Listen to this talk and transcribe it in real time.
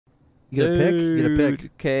You get a pick? You get a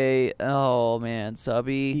pick. Okay. Oh, man.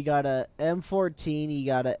 Subby. You got a M14. You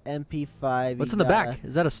got a MP5. What's in the back?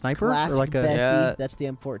 Is that a sniper? Classic or like a... Bessie. Yeah. That's the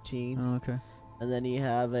M14. Oh, okay. And then you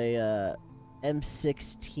have a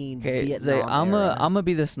M16 Okay, Vietnam Zay, I'm era. gonna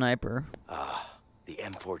be the sniper. Ah, the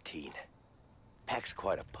M14. Packs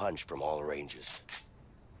quite a punch from all ranges.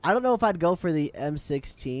 I don't know if I'd go for the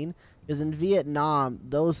M16, because in Vietnam,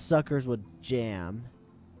 those suckers would jam.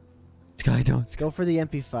 Sky don't. Go for the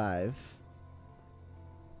MP5.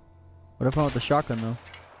 What if I want the shotgun, though?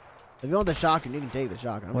 If you want the shotgun, you can take the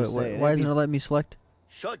shotgun. I'm just saying. Why isn't it letting me select?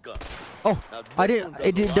 Shotgun. Oh, I didn't.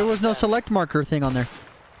 There was no select marker thing on there.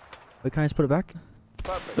 Wait, can I just put it back?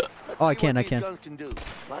 Perfect. Oh, I can. Can do.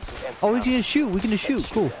 Oh, we can just shoot. We can just shoot.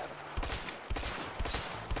 Cool.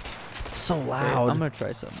 So Wait, loud. I'm gonna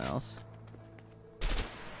try something else.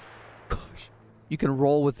 Gosh. You can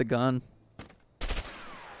roll with the gun.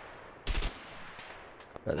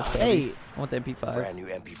 Try the Hey, I want the MP5. Brand new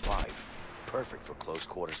MP5. Perfect for close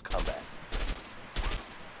quarters combat.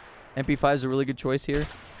 MP5 is a really good choice here.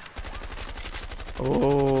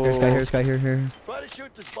 Oh. Here's guy. Here's guy. Here. Try to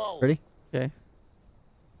shoot this ball. Ready? Okay.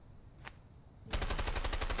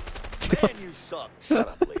 Man, you suck. Shut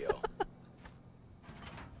up, Leo.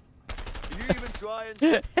 Are you even trying?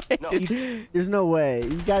 No. there's no way.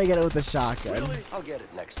 You gotta get it with the shotgun. Really? I'll get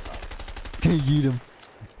it next time. Yeet him.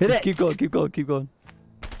 Hit it. Keep going. Keep going. Keep going.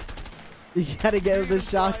 You gotta get it with the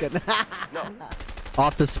shotgun. No.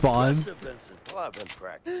 Off the spawn. Listen, Vincent. Well, I've been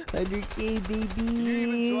practicing. 100K, baby.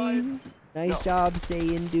 You Nice No. job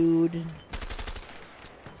saying, dude.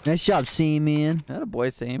 Nice job, seeing man. That a boy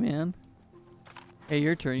say, man. Hey,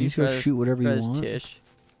 your turn. You You should try shoot whatever you try this want. Tish.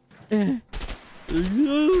 Snap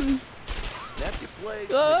your flags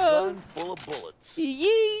with a gun full of bullets.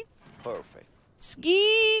 Yeet. Perfect.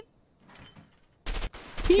 Skeet.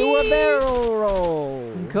 Do a barrel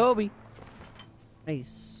roll. Kobe.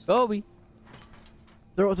 Nice. Kobe.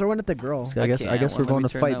 Throw one at the girl. I guess can't. we're Let going me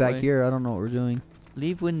to turn fight that back way. here. I don't know what we're doing.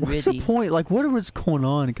 Leave when What's ready. the point? Like, what is going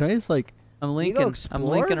on? Can I just like? I'm go linking. I'm explore?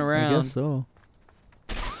 linking I around. guess so.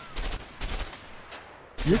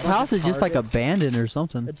 This house is just like targets. abandoned or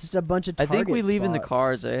something. It's just a bunch of I target think we leave in the spots.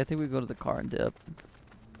 cars. I think we go to the car and dip.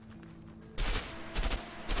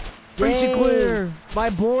 Dang, my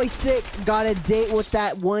boy Thick got a date with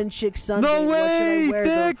that one chick Sunday. No What should I way, wear?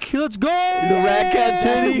 Thick! Let's go! The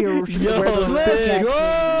RadKatz hoodie. Yo, Let's Thick.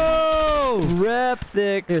 go! Rep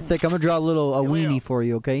Thick. Here, Thick, I'm gonna draw a Hey, Leo. weenie for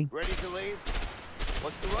you, okay? Ready to leave?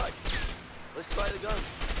 What's the rush? Let's try the guns.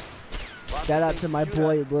 Lots Shout of out things to my shoot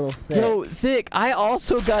boy at. Little Thick. Yo, Thick. I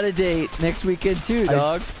also got a date next weekend too,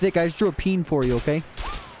 dog. Thick, I just drew a peen for you, okay?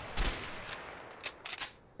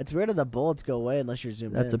 It's weird that the bullets go away unless you're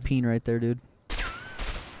zoomed That's a in. peen right there, dude.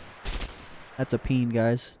 That's a peen,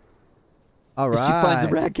 guys. All If she finds the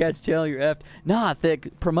right. RadKatz channel, you're effed. Nah,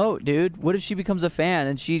 Thick, promote, dude. What if she becomes a fan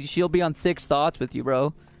and she'll be on Thick's thoughts with you,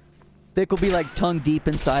 bro? Thick will be like tongue deep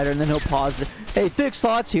inside her, and then he'll pause. Hey, Thick's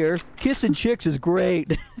thoughts here. Kissing chicks is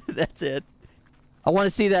great. That's it. I want to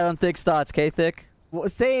see that on Thick's thoughts, okay, Thick? Well,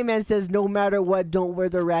 Saiyan Man says no matter what, don't wear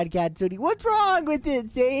the RadKatz hoodie. What's wrong with it,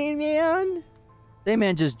 Saiyan Man? Say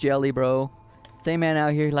man just jelly, bro. Say man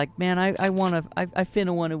out here like, man, I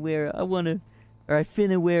finna wanna wear, I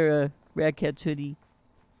finna wear a RadKatz hoodie.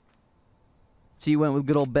 So you went with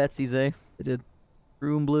good old Betsy's, eh? I did.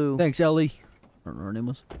 Room blue. Thanks, Ellie. I don't know what her name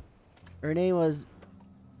was. Her name was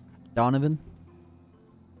Donovan.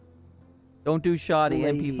 Don't do shoddy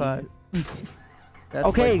Lady. MP5. That's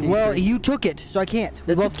Okay, like well, D3. you took it, so I can't.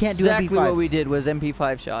 We That's both can't do exactly MP5. what we did was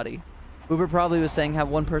MP5 shoddy. Uber probably was saying have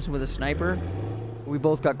one person with a sniper. We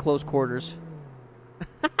both got close quarters.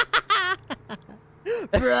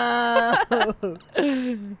 bro.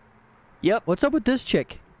 Yep. What's up with this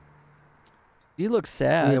chick? You look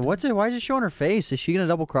sad. Yeah, what's it? Why is it showing her face? Is she gonna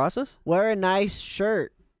double cross us? Wear a nice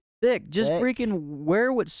shirt. Thick, just Thick. freaking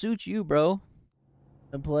wear what suits you, bro.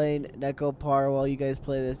 I'm playing Neko Par while you guys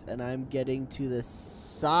play this, and I'm getting to the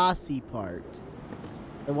saucy parts.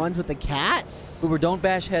 The ones with the cats? Uber, don't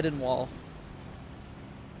bash head and wall.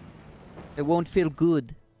 It won't feel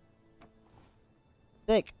good.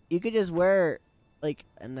 Thick, you could just wear, like,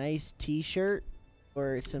 a nice t-shirt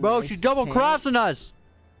or some Bro, nice she's double crossing pants. us.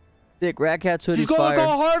 Thick, RadKatz hoodie's She's going fire. to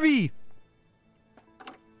call Harvey.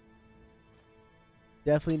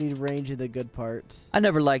 Definitely need range of the good parts. I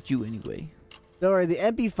never liked you anyway. Don't worry, the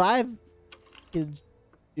MP5 can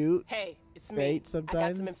shoot. Hey, it's me. Great I got some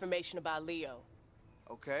sometimes. information about Leo.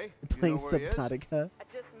 Okay. You Playing know where he is? Subnautica. I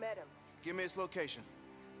just met him. Give me his location.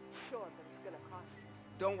 Sure, but it's gonna cost you.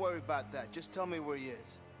 Don't worry about that. Just tell me where he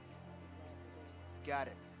is. Got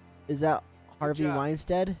it. Is that Harvey job.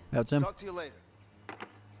 Weinstead? That's him. Talk to you later.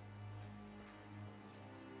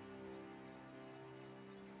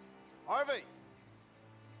 Harvey,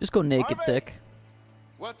 Just go naked, Harvey! Thick.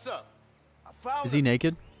 What's up? I found Is he him.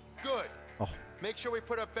 naked? Good. Oh. Make sure we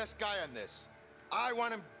put our best guy on this. I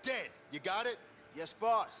want him dead. You got it? Yes,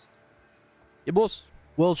 boss. Yeah, boss.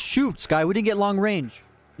 Well, shoot, Sky. We didn't get long range.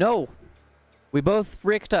 No. We both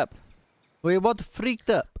freaked up. We both freaked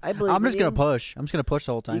up. I believe I'm just in gonna you. push. I'm just gonna push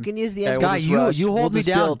the whole time. You can use the Okay, MP5. we'll Sky, just you rush. hold We'll me just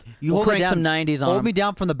down. build. You We'll hold me crank down. some 90s on Hold him. me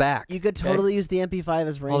down from the back. You could Okay. totally use the MP5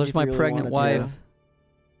 as range. Oh, there's if my you really pregnant wanted wife. to.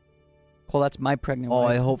 Well, that's my pregnant Oh,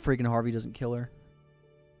 I wife. hope freaking Harvey doesn't kill her.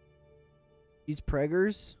 These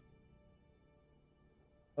preggers.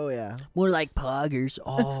 Oh yeah. More like poggers.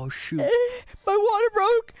 Oh shoot. My water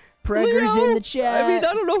broke. Preggers Leo! in the chat. I mean,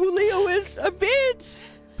 I don't know who Leo is. I'm Vince.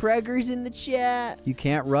 Preggers in the chat. You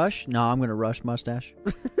can't rush? No, I'm gonna rush, mustache.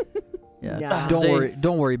 Yeah. Nah. Don't Zay- worry.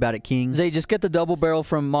 Don't worry about it, King. Zay, just get the double barrel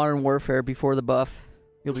from Modern Warfare before the buff.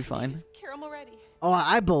 You'll be fine. Just caramel ready. Oh,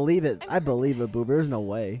 I believe it. I believe it, Boober. There's no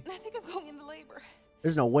way. And I think I'm going into labor.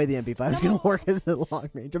 There's no way the MP5 is gonna work as a long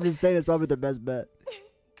range. I'm just saying it's probably the best bet.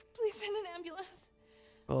 Please send an ambulance.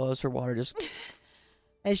 Oh, that's her water just.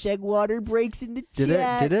 Hashtag water breaks in the Did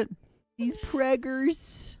chat. it? Did it? These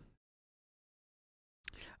preggers.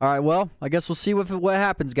 All right. Well, I guess we'll see what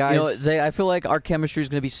happens, guys. You know what, Zay, I feel like our chemistry is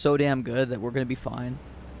going to be so damn good that we're going to be fine.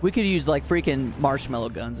 We could use like freaking marshmallow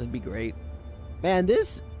guns and be great. Man,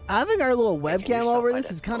 this having our little Hey, can you webcam stop over by this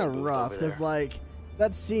that is kind of phone booth rough over because there? like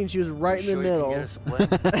that scene, she was right in You the sure you can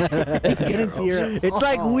middle. get a split? Get into your. It's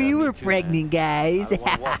like Oh, we yeah, me were too, pregnant, I guys. don't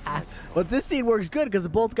wanna walk to Mexico. But this scene works good because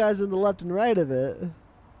both guys are in the left and right of it.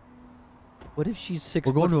 What if she's 6'4"?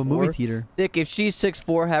 We're going to a movie theater. Dick, if she's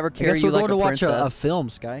 6'4", have her I carry guess you we're like going to a watch princess. a film,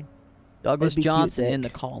 Sky. Douglas That'd be cute, Johnson in the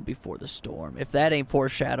Dick. calm before the storm. If that ain't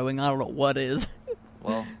foreshadowing, I don't know what is.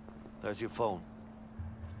 Well, there's your phone.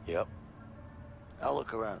 Yep. I'll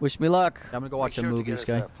look around. Wish me luck. I'm gonna go Make watch sure a to movie, get us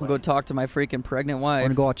Sky. that We'll go plane. talk to my freaking pregnant I'm wife.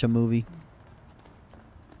 gonna go watch a movie.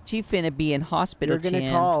 She finna be in hospital, You're gonna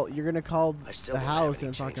Chan. call I still the don't have house any and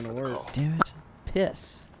it's not change gonna for the work. call. Damn it.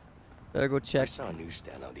 Piss. Better go I check saw a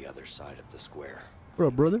newsstand on the other side of the square.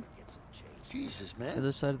 Bro, brother. Get some change. Jesus, the man.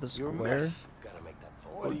 other side of the You're a square. mess. Gotta make that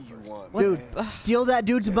phone. What do work you first. want, Dude, man? steal that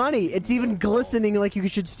dude's money. It's even glistening like you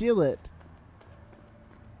should steal it.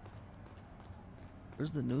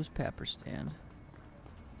 Where's the newspaper stand?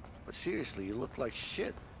 But seriously, you look like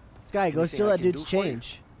shit. Sky, go Anything steal I that can dude's do for you?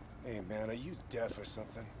 change. Hey, man, are you deaf or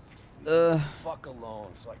something? Just leave me the fuck alone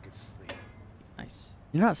so I could sleep. Nice.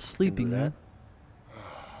 You're not Can do sleeping, that. man.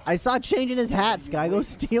 I saw change in his hat, Sky. Go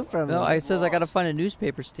steal from No, him. I says I gotta lost. find a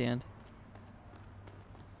newspaper stand.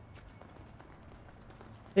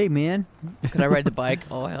 Hey, man. Can I ride the bike?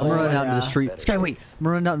 Oh, hell I'm yeah. running out into the yeah. street. Better Sky, wait. days. I'm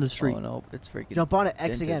running out into the street. Oh, no. It's freaking... Jump on it.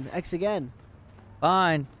 X dented. again. X again.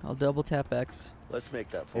 Fine. I'll double tap X. Let's make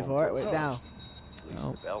that phone. Before it. call. Wait now. At least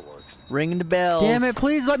No. the bell works. Ringing the bells. Damn it!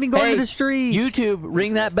 Please let me go Hey, into the street. YouTube,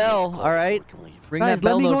 ring that bell, all right? Ring guys, that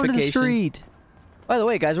bell let me go notification. into the street. By the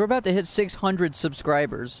way, guys, we're about to hit 600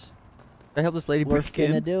 subscribers. I help this lady We're break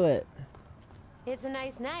gonna in. do it. It's a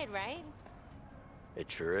nice night, right? It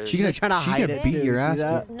sure is. She's gonna, trying to she's hide gonna it, beat too. your See ass.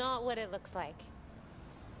 that? It's not what it looks like.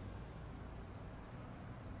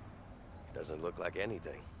 Doesn't look like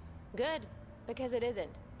anything. Good, because it isn't.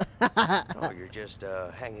 Oh, you're just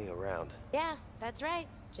hanging around. Yeah, that's right.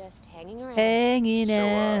 Just hanging around. Hanging So,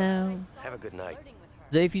 out. have a good night.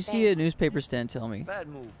 Zay, if you see a Thanks. newspaper stand, tell me. Bad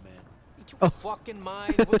move, man. Eat your fucking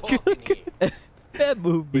mind. We're talking here. Bad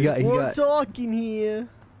move, He got. He We're got. talking here.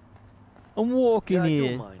 I'm walking Yeah, I do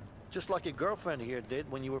in. mind. Just like your girlfriend here did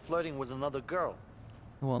when you were flirting with another girl.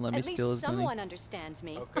 Won't let me At steal least his money. someone understands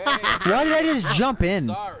me. Okay. Why did I just jump in?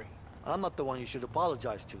 Sorry. I'm not the one you should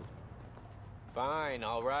apologize to. Fine,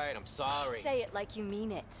 all right. I'm sorry. Say it like you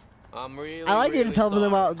mean it. I'm really. I like you to really tell them sorry.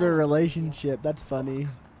 about their relationship. That's funny.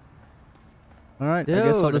 All right. I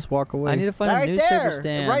guess I'll Dude, just walk away. I need to find a Right newspaper there,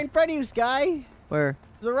 stand. right in front of you, Sky. Where?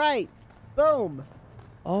 To the right. Boom.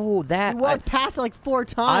 Oh, that. You walked past it like 4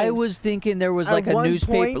 times. I was thinking there was At like a one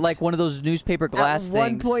newspaper, point- like one of those newspaper glass At one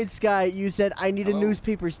things. point, Sky, you said, I need a Hello?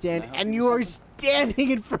 newspaper stand, Can I help and you you with were standing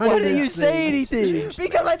in front Why of didn't you this say thing. anything?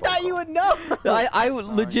 Because I thought you would know. I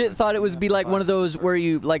legit thought it would be like one of those where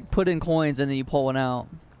you like put in coins and then you pull one out.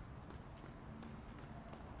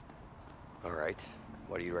 All right.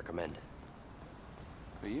 What do you recommend?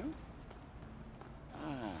 For you? I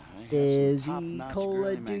have some Busy top-notch cola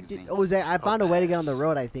girly dude. magazines. Oh, Zach, I found a way to get on the pass.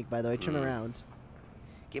 road, I think, by the way. Turn Mm. around.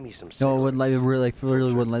 Give me some. No, it sixes. wouldn't let. It really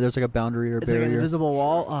wouldn't let. There's like a boundary or It's like an barrier. invisible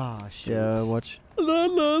wall. Oh, shit. Yeah. Watch. La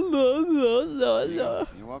la la la la la.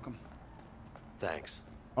 You're welcome. Thanks.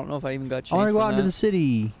 I don't know if I even got I changed. want to go from out into that. the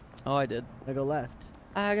city. Oh, I did. I go left.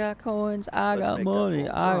 I got coins. I Let's got make that money. phone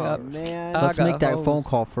I call. got. Man, I Let's got make that hoes. phone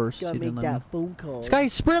call first. gotta You make didn't let me. that phone call. Sky,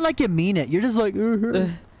 sprint like you mean it. You're just like.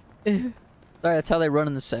 Sorry, that's how they run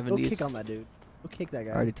in the Go 70s. kick on that dude. Go kick that I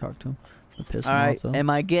guy. already talked to him. I pissed All him right, off, though. am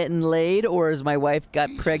I getting laid, or is my wife got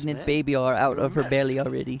Jesus, pregnant man. baby out You're of a her belly mess.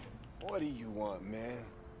 already? What do you want, man?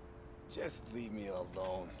 Just leave me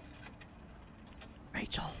alone.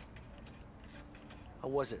 Rachel. How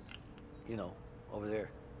was it? You know, over there.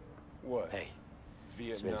 What? Hey, it's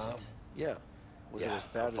Vietnam? Vincent. Yeah. Was it Yeah, as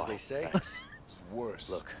bad I'm as they fine, say? thanks. It's worse.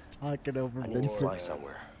 Look, Talking over I need to Vincent. fly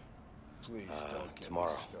somewhere. Please don't get tomorrow.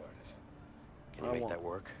 me started. Can you make that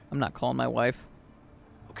work? I'm not calling my wife.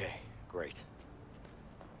 Okay, great.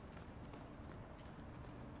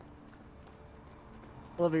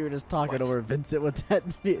 I love you were just talking What? over Vincent with that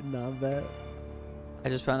Vietnam vet. I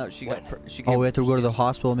just found out she got. When? She Oh, we have to go to the she's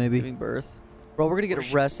hospital, maybe. giving birth. Bro, we're gonna get Where's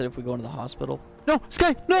she? arrested if we go into the hospital. No,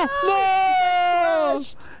 Sky, no, no!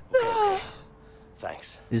 Okay.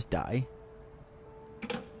 Thanks. Just die.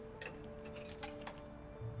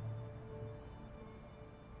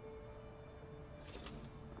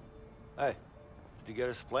 Hey, did you get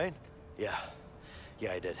us a plane? Yeah.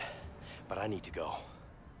 Yeah, I did. But I need to go.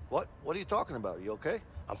 What? What are you talking about? Are you okay?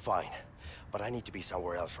 I'm fine. But I need to be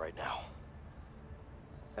somewhere else right now.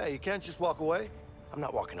 Hey, you can't just walk away. I'm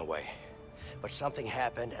not walking away. But something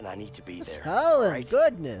happened and I need to be there. Helen, right?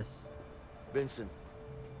 goodness. Vincent,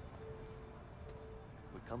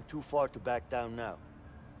 we've come too far to back down now.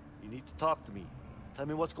 You need to talk to me. Tell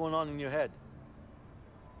me what's going on in your head.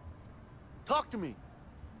 Talk to me.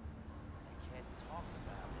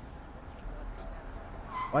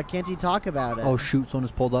 Why can't he talk about it? Oh, shoot, someone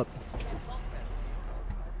just pulled up.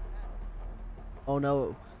 Oh no.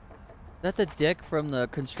 Is that the dick from the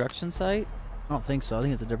construction site? I don't think so. I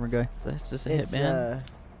think it's a different guy. That's just a It's hitman.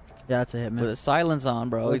 Yeah, it's a With hitman. a silence on,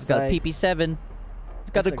 bro. Looks He's got like- a PP7. He's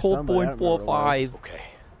got a looks like Colt somebody, I don't remember what it .45. Okay.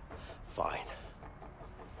 Fine.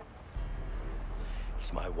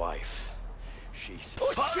 It's my wife. She's...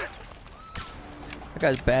 Oh, shit! That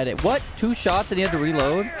guy's bad at what? 2 shots and he had to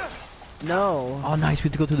reload? No. Oh, nice. We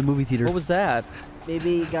have to go to the movie theater. What was that?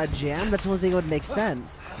 Maybe he got jammed? That's the only thing that would make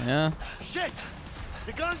sense. Yeah. Shit!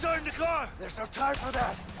 The guns are in the car! There's no time for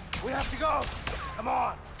that. We have to go. Come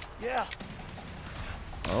on. Yeah.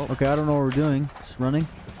 Oh. Okay, I don't know what we're doing. Just running.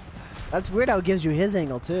 That's weird how it gives you his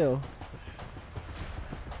angle too.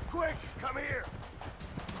 Quick, come here.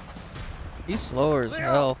 He's slower as Leo.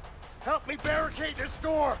 hell. Help me barricade this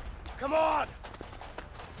door. Come on.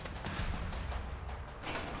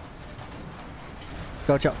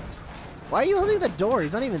 Go, watch out. Why are you holding the door?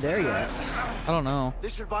 He's not even there yet. I don't know.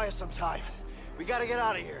 This should buy us some time. We gotta get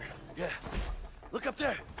out of here. Yeah. Look up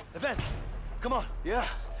there. Event. Come on. Yeah.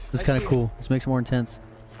 This is I kind see of it. cool. This makes it more intense.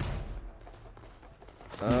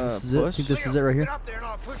 This is it. I push. think this is it Leo, right here. Get up there and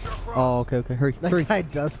I'll push her across. Oh, okay, okay. Hurry, That hurry. guy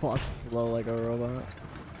does walk slow like a robot.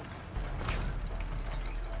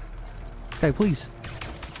 Okay, please.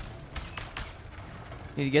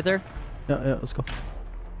 Need to get there? Yeah, yeah, let's go.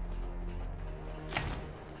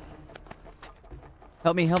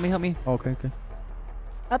 Help me, help me, help me. Oh, okay, okay.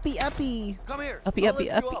 Uppy, uppy. Come here. Uppy, I'll uppy,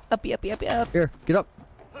 lift you uppy, up. uppy, uppy, uppy, up. Here, get up.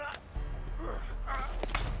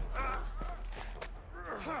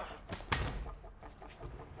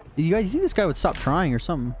 You guys, you think this guy would stop trying or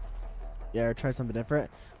something? Yeah, or try something different.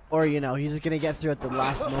 Or, you know, he's just gonna get through at the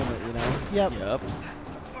last moment, you know? Yep. Yep.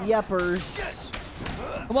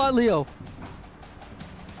 Yepers. Come on, Leo.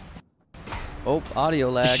 Oh, audio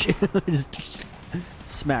lag. Just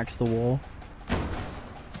smacks the wall.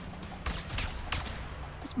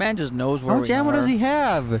 This man just knows where How we much ammo are. does he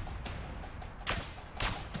have?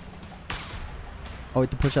 Oh,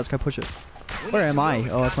 wait, to push that guy, push it. Where am I?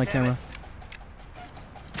 Oh, that's my camera.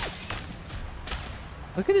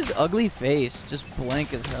 Look at his ugly face, just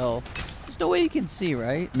blank as hell. There's no way you can see,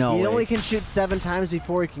 right? No He way. only can shoot 7 times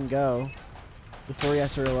before he can go. Before he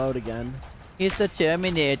has to reload again. He's the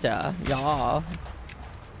Terminator. Yeah.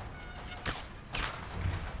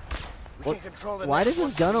 We can control the Why next does his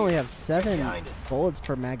one gun from only here. have 7 behind it. bullets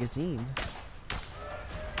per magazine?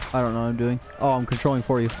 I don't know what I'm doing. Oh, I'm controlling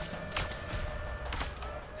for you.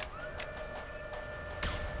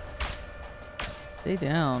 Stay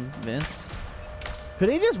down, Vince. Could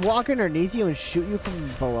he just walk underneath you and shoot you from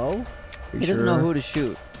below? He doesn't know who to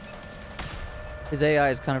shoot. His AI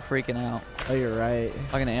is kind of freaking out. Oh, you're right.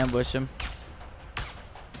 I'm gonna ambush him.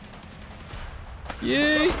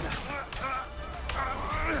 Yeet!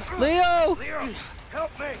 Leo! Leo,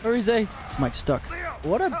 help me. Where is he? Mike's stuck. Leo,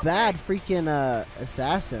 What a help bad me. freaking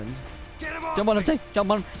assassin. Get him off Jump on him, me. say.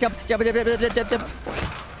 Jump on him. Jump, jump, jump, jump, jump, jump, jump.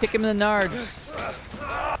 Kick him in the nards.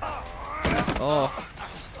 Oh.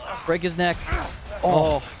 Break his neck.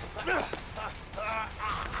 Oh.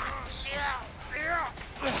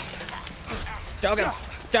 Jog him!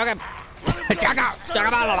 Jog him! Jog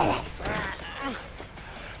him!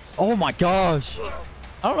 Oh my gosh!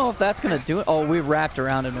 I don't know if that's gonna do it. Oh, we wrapped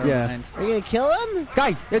around him. Yeah. Mind. Are you gonna kill him?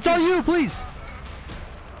 Sky, it's all you, please!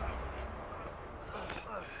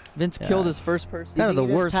 Vince killed his first person. Kind of the You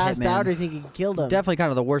think he worst just passed hitman. out, or you think he killed him? Definitely kind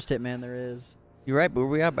of the worst hitman there is. You're right, but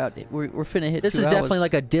we're finna hit. This 2 is hours. definitely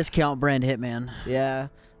like a discount brand hitman. Yeah.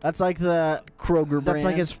 That's like the Kroger brand. That's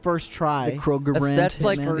like his first try. The Kroger brand. That's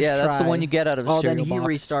like hitman. yeah, that's the try. one you get out of a Oh, then cereal he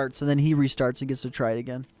box. restarts, and then he restarts and gets to try it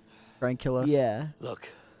again. Try and kill us. Yeah. Look.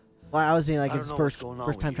 Well, I was saying like I his don't know what's first going on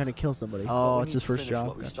first with time you. trying to kill somebody. But Oh, we it's need his to first finish job.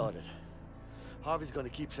 what we Gotcha. started. Harvey's gonna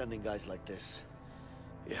keep sending guys like this.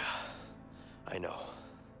 Yeah, I know.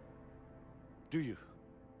 Do you?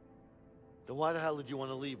 Then why the hell did you want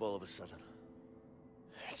to leave all of a sudden?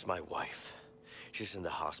 It's my wife. She's in the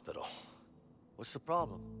hospital. What's the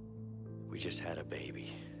problem? We just had a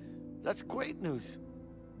baby. That's great news.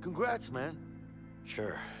 Congrats, man.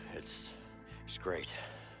 Sure, it's great.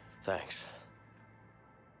 Thanks.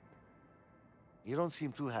 You don't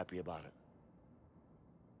seem too happy about it.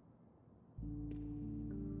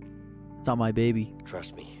 It's not my baby.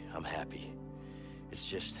 Trust me, I'm happy. It's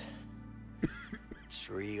just... it's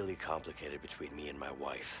really complicated between me and my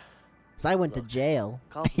wife. 'Cause I went to Look. jail.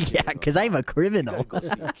 Complicated Yeah, or because I'm a not, you criminal. gotta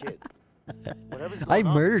go see your kid. Whatever's I going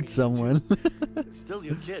on murdered between someone. you two, it's still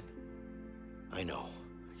your kid. I know.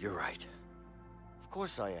 You're right. Of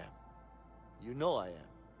course I am. You know I am.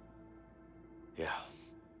 Yeah.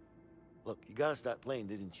 Look, you got us that plane,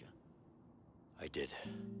 didn't you? I did.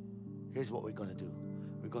 Here's what we're gonna do.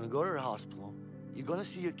 We're gonna go to the hospital. You're gonna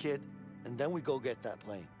see your kid, and then we go get that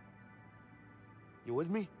plane. You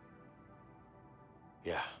with me?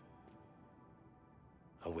 Yeah.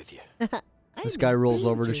 I'm with you. This guy rolls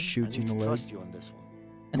over to to shoot you in the leg. Trust you on this one.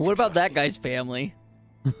 And what about that guy's family?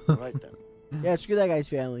 All right then. Yeah, screw that guy's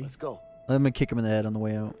family. Let's go. Let me kick him in the head on the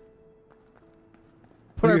way out.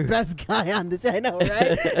 Put our best guy on this. I know, right?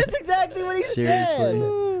 That's exactly what he Seriously.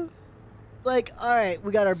 said. Like, all right,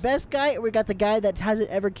 we got our best guy, and we got the guy that hasn't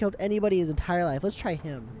ever killed anybody his entire life. Let's try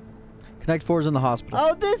him. Connect 4's in the hospital.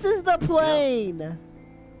 Oh, this is the plane.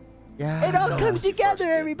 Yeah. It all So comes who's your first together, kid?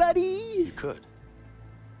 everybody. You could.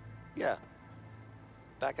 Yeah.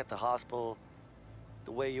 Back at the hospital,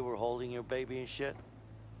 the way you were holding your baby and shit.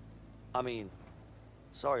 I mean,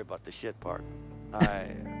 sorry about the shit part. I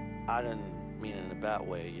didn't mean it in a bad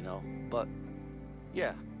way, you know. But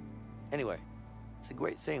yeah. Anyway, it's a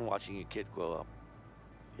great thing watching your kid grow up.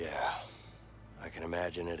 Yeah, I can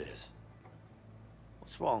imagine it is.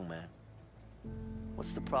 What's wrong, man?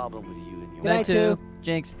 What's the problem with you and your Good night, Night two.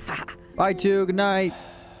 Jinx. Bye, 2. Good night.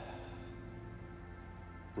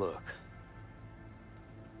 Look.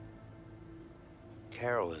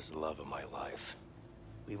 Carol is the love of my life.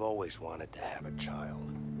 We've always wanted to have a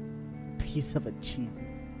child. Piece of a cheese.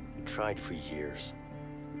 We tried for years.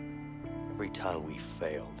 Every time we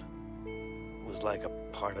failed, it was like a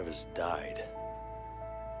part of us died.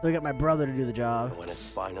 So I got my brother to do the job. And when it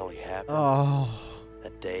finally happened, Oh.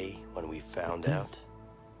 that day when we found out,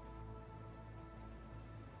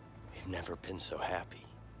 we've never been so happy.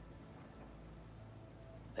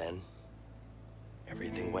 Then,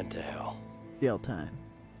 everything went to hell, Jail time.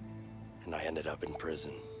 and I ended up in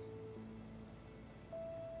prison.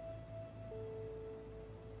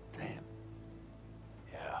 Damn.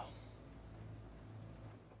 Yeah.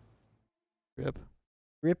 Rip.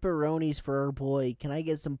 Ripperonis for our boy. Can I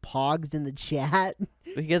get some pogs in the chat?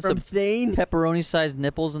 We get From some Thane? pepperoni-sized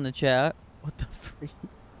nipples in the chat. What the freak?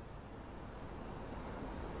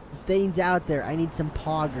 If Thane's out there, I need some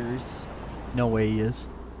poggers. No way he is.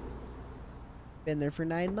 Been there for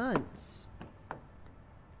 9 months.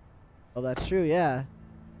 Oh, that's true, yeah.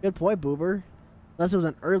 Good point, Boober. Unless it was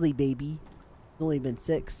an early baby. It's only been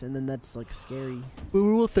 6, and then that's, like, scary.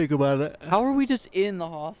 We'll think about it. How are we just in the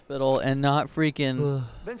hospital and not freaking...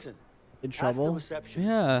 Vincent, In ask the trouble? receptionist.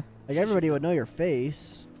 yeah. Like, everybody would know your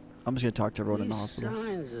face. I'm just going to talk to everyone in the hospital.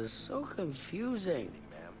 Signs are so confusing.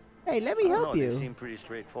 Hey, let me I don't help know, you. They seem pretty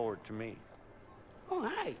straightforward to me. Oh,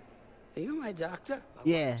 hi. Are you my doctor?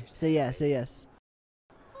 Yeah, say yes, say yes.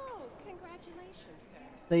 Oh, congratulations, sir.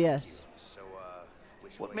 Say yes. So,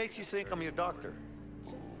 What makes you think I'm your doctor?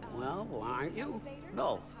 Just, well, aren't you?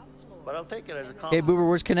 No, but I'll take it as a Hey, compliment. Boober,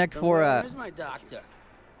 where's Connect 4 Where at? is my doctor?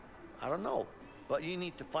 I don't know, but you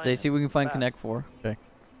need to find They see him we can find fast. Connect 4. Okay.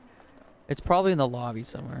 It's probably in the lobby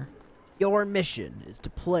somewhere. Your mission is to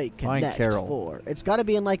play Connect Carol. 4. It's got to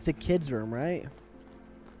be in, like, the kids' room, right?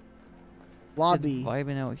 Lobby. It's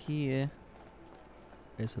vibing out here.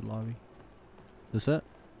 Okay, said lobby. Is that?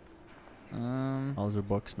 Oh, those are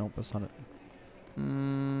books. Nope, that's not it.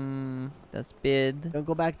 That's bid. Don't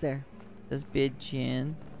go back there. That's bid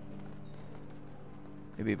chin.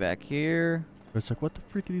 Maybe back here. It's like, what the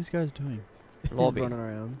freak are these guys doing? Just Lobby. running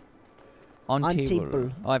around. On On table.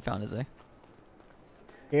 table. Oh, I found his, eh?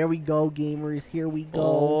 Here we go, gamers. Here we go.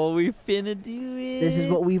 Oh, we finna do it. This is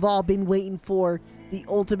what we've all been waiting for. The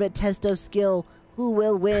ultimate test of skill. Who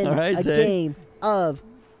will win All right, a Zay. game of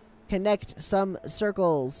connect some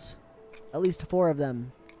circles? At least 4 of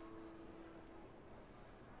them.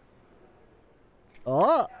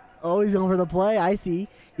 Oh, he's going for the play. I see.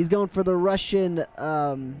 He's going for the Russian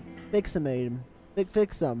fixum.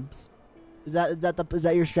 Fixums. Is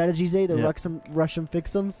that your strategy, Zay? The Yep. Russian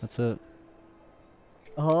fixums? That's it.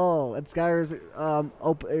 Oh, and Skylar's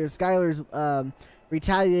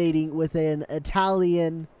retaliating with an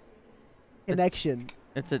Italian connection.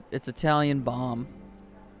 It's Italian bomb.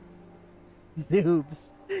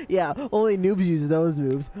 Noobs. Yeah, only noobs use those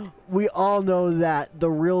moves. We all know that the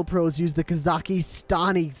real pros use the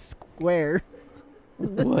Kazakhstani square.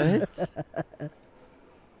 What?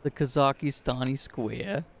 The Kazakhstani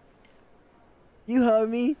square. You heard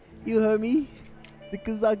me? You heard me? The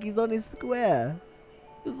Kazakhstani square.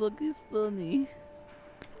 Kazakhstani.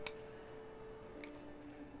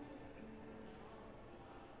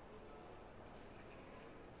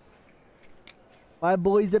 My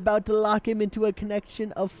boy's about to lock him into a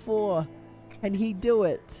connection of 4. Can he do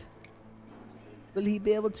it? Will he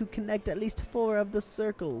be able to connect at least 4 of the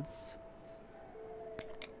circles?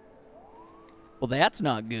 Well, that's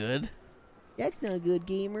not good. That's not good,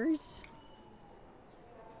 gamers.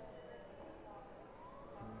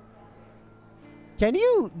 Can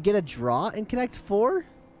you get a draw and connect 4?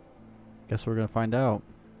 Guess we're gonna find out.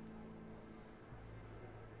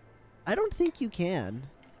 I don't think you can.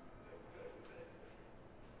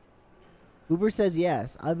 Uber says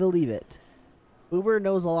yes. I believe it. Uber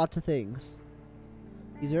knows a lot of things.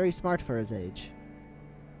 He's very smart for his age.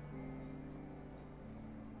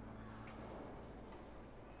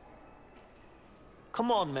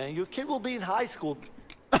 Come on, man. Your kid will be in high school.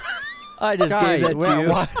 I just Guy, gave that to you.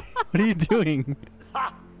 what are you doing?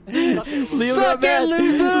 Leo Suck got it, mad.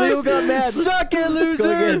 loser! Leo got mad. Suck it, Let's go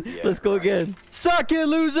loser! again. Let's go again. Suck it,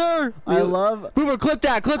 loser! I love. Boomer, clip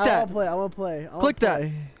that, clip I that. want to play. I want to play. Click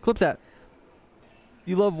that. Clip that.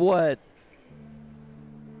 You love what?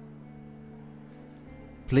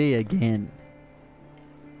 Play again.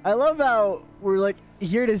 I love how we're like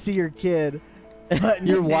here to see your kid, but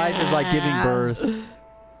Your wife is like giving birth.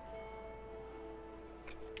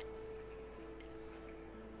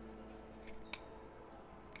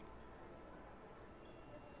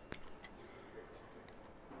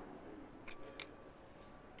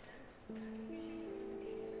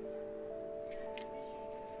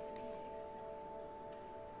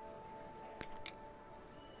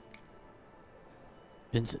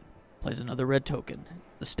 Vincent plays another red token.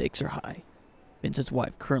 The stakes are high. Vincent's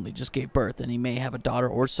wife currently just gave birth, and he may have a daughter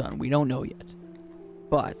or son. We don't know yet.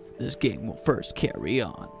 But this game will first carry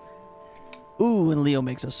on. Ooh, and Leo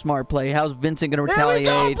makes a smart play. How's Vincent gonna retaliate?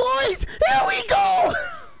 Here we go, boys! Here we go!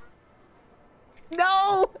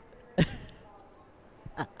 No!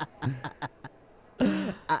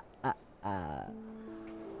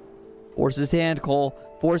 Force his hand, Cole.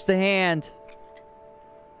 Force the hand.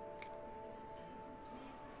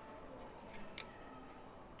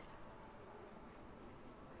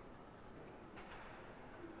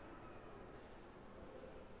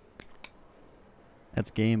 That's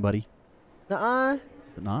game, buddy. Nuh-uh. Is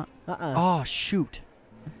it not? Uh-uh. Oh, shoot.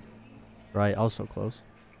 Right, I was so close.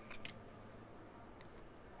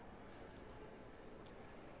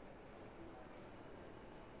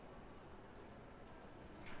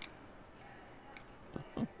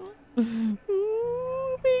 Ooh,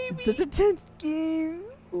 baby. It's such a tense game.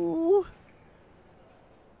 Ooh.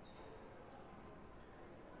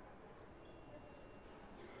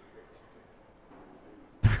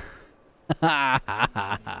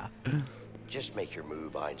 Just make your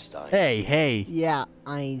move, Einstein. Hey, hey. Yeah,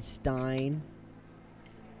 Einstein.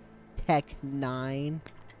 Tech 9.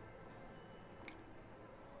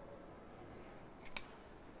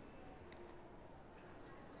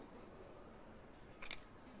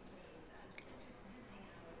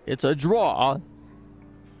 It's a draw.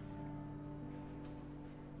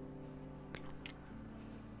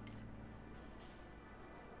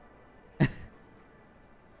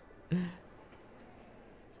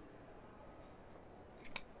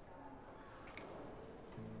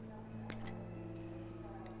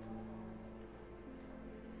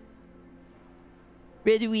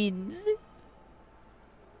 Red wins.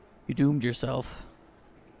 You doomed yourself.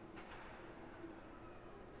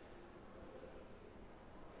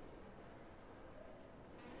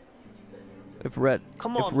 If red,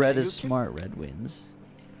 Come if on, red man, is smart, red wins.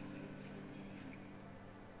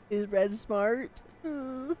 Is Red smart?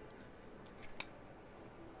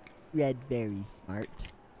 Red very smart.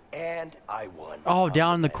 And I won. Oh,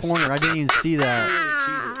 down in the corner. I didn't even see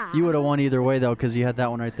that. You would have won either way, though, because you had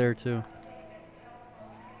that one right there, too.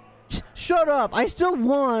 Shut up! I still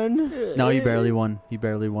won. No, you barely won. You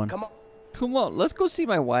barely won. Come on. Come on, let's go see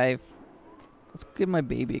my wife. Let's give my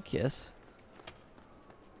baby a kiss.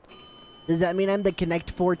 Does that mean I'm the Connect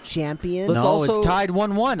 4 champion? Let's No, also- it's tied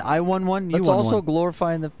 1-1. I won one. You Let's won also one.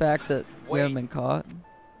 glorifying the fact that we haven't been caught.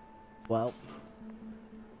 Well,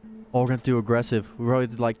 Oh, we're gonna do aggressive. We probably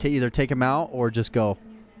like either take him out or just go.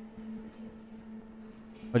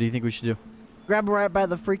 What do you think we should do? grab him right by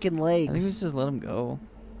the freaking legs. I think we should just let him go.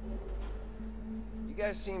 You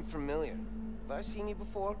guys seem familiar. Have I seen you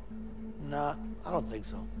before? Nah, I don't think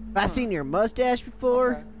so. Have I seen your mustache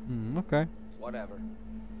before? Okay. Okay. Whatever.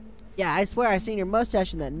 Yeah, I swear I seen your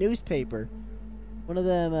mustache in that newspaper. One of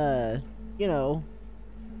them, you know,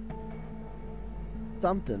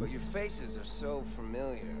 somethings. But your faces are so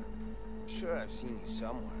familiar. I'm sure I've seen you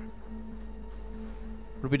somewhere.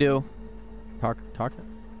 What do we do? Talk.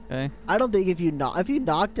 Okay. I don't think if you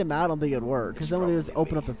knocked him out, I don't think it'd work. Because then would just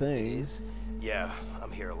open up the thing. Yeah,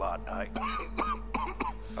 I'm here a lot. I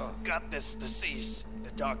got this disease.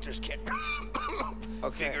 The doctors can't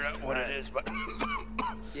figure out what it is, but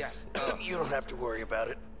Yes. you don't have to worry about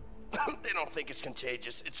it. They don't think it's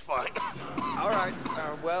contagious. It's fine. All right.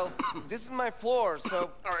 Well, this is my floor,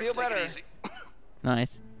 so All right, feel take better. it easy.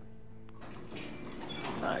 Nice.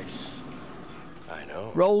 Nice. I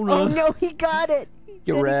know. Roll. Oh no, he got it. He Get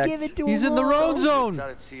didn't wrecked. give it to He's him in the all. road zone.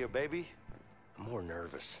 Excited to see your baby? I'm more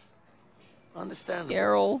nervous. Understandable.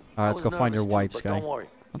 Carol. All right, let's go find your wife, but Sky. don't worry.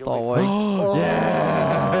 I You'll thought be white. Oh.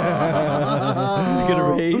 You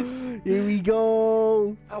gonna raise? Here we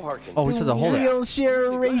go. How hard can Oh, we said the whole. Real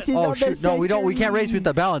share races Oh on the shoot! No, we don't. We can't race with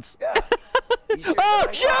the balance. Oh,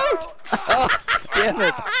 shoot! Damn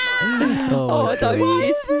it. Oh, I thought Why you.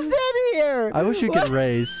 is this in here? I wish we could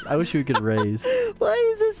race. I wish we could race. Why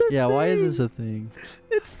is this a thing? Yeah, why is this a thing?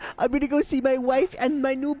 I'm gonna go see my wife and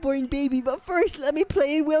my newborn baby, but first let me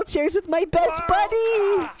play in wheelchairs with my best buddy.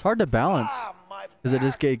 It's hard to balance Ah, because it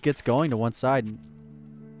just gets going to one side.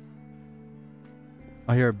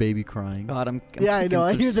 I hear a baby crying. God, I'm Yeah, I know.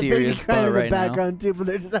 I kicking hear some the baby serious crying in butt the right now. background too, but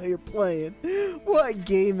they're just out here playing. What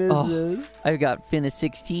game is Oh. this? I've got Finna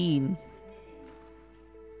 16.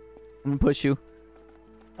 I'm gonna push you.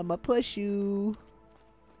 I'ma push you.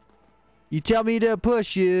 You tell me to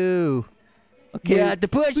push you. Okay. You have to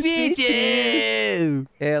push me too.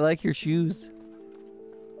 Hey, I like your shoes.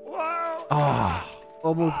 Ah,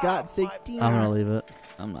 Almost got 16. I'm gonna leave it.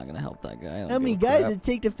 I'm not gonna help that guy. I don't How many give a guys crap. it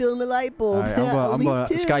take to fill in the light bulb? All right, At I'm least going.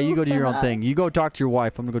 two. Sky, you go do your own thing. You go talk to your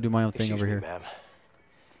wife. I'm gonna go do my own thing over here. Ma'am.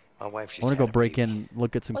 My wife just I want to had go a break baby. in,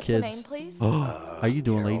 look at some What's kids. the name, please? How you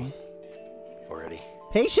doing, Carol. lady? Already.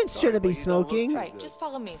 Patients shouldn't be smoking. Right, just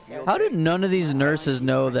follow me, sir. How did none of these nurses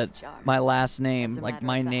know that my last name, As a like matter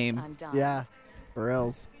my of fact, name? I'm done. Yeah, or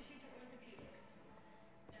else.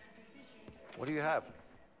 What do you have?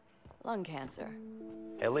 Lung cancer.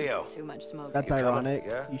 Hey, Leo. Too much smoking. That's You coming? ironic.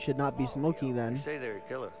 Yeah? You should not be smoking You then. say they're a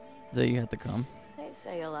killer. So you have to come. They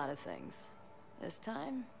say a lot of things. This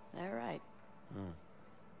time, they're right.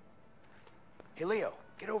 Hey, Leo.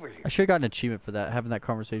 Get over here. I should have got an achievement for that, having that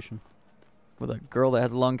conversation. With a girl that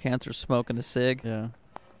has lung cancer smoking a cig. Yeah.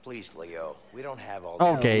 Please, Leo. We don't have all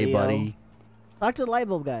Okay, Leo. buddy. Talk to the light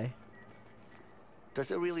bulb guy.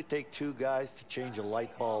 Does it really take two guys to change a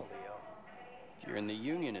light bulb? If you're in the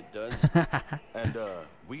union, it does. And,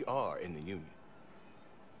 we are in the union.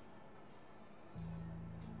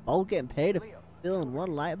 All getting paid to fill in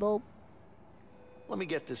one light bulb? Let me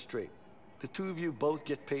get this straight. The two of you both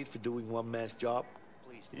get paid for doing one man's job?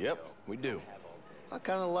 Yep, we do. I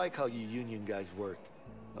kind of like how you union guys work.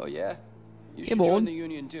 Oh, yeah? You Hey, should Bold. join the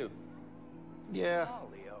union, too. Yeah.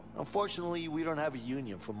 Unfortunately, we don't have a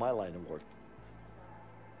union for my line of work.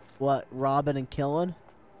 What, robbing and killing?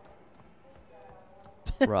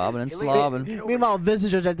 Robbing and slobbing. Meanwhile,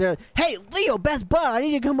 visitors are there. Hey, Leo, best bud, I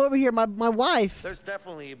need you to come over here. My wife. There's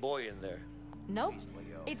definitely a boy in there. Nope,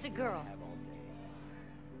 it's a girl.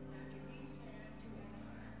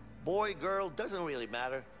 Boy, girl, doesn't really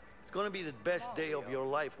matter. It's gonna be the best day of your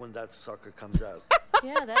life when that sucker comes out.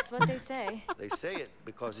 Yeah, that's what they say. They say it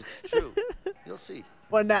because it's true. You'll see.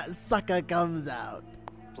 When that sucker comes out.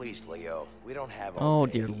 Please, Leo. We don't have all Oh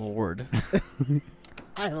day. dear lord.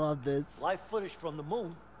 I love this. Live footage from the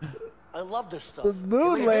moon. I love this stuff. The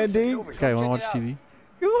moon landing. This guy want to watch TV?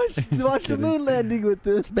 Go watch the moon landing with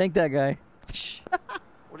this. Spank that guy.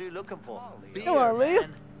 What are you looking for? Be Come on, here, Leo.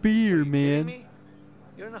 man. beer, Are you kidding man. me?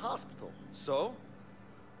 You're in the hospital. So?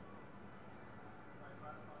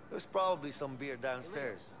 There's probably some beer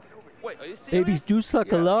downstairs. Wait, are you serious? Babies do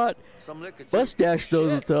suck a Yeah. lot. Some liquor too. Mustache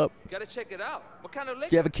knows what's up. Gotta check it out. What kind of liquor?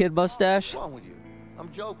 Do you have a kid mustache? What's wrong with you?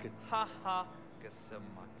 I'm joking. Ha ha. Guess so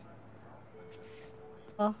much.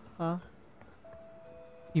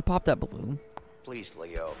 You pop that balloon. Please,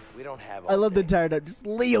 Leo. We don't have. I love the entire time. Just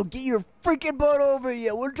Leo, get your freaking butt over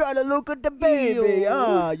here. We're trying to look at the baby. Leo.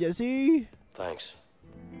 Ah, you see? Thanks.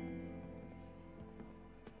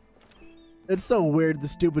 It's so weird the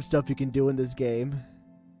stupid stuff you can do in this game.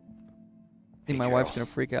 I think my Hey, wife's girl. gonna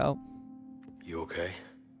freak out. You okay?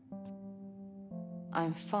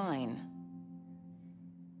 I'm fine.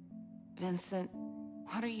 Vincent,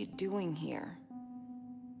 what are you doing here?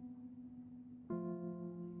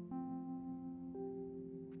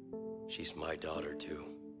 She's my daughter too.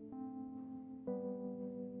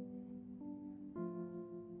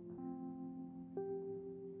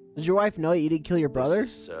 Does your wife know you didn't kill your brother?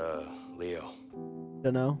 This is, Leo.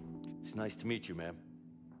 Don't know. It's nice to meet you, ma'am.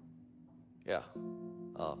 Yeah.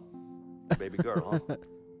 Baby girl, huh?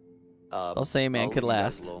 I'll say man I'll could leave you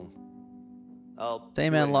guys last. alone. I'll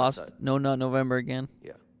Same be man waiting lost. outside. No Nut November again.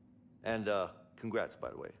 Yeah. And congrats, by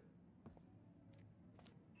the way.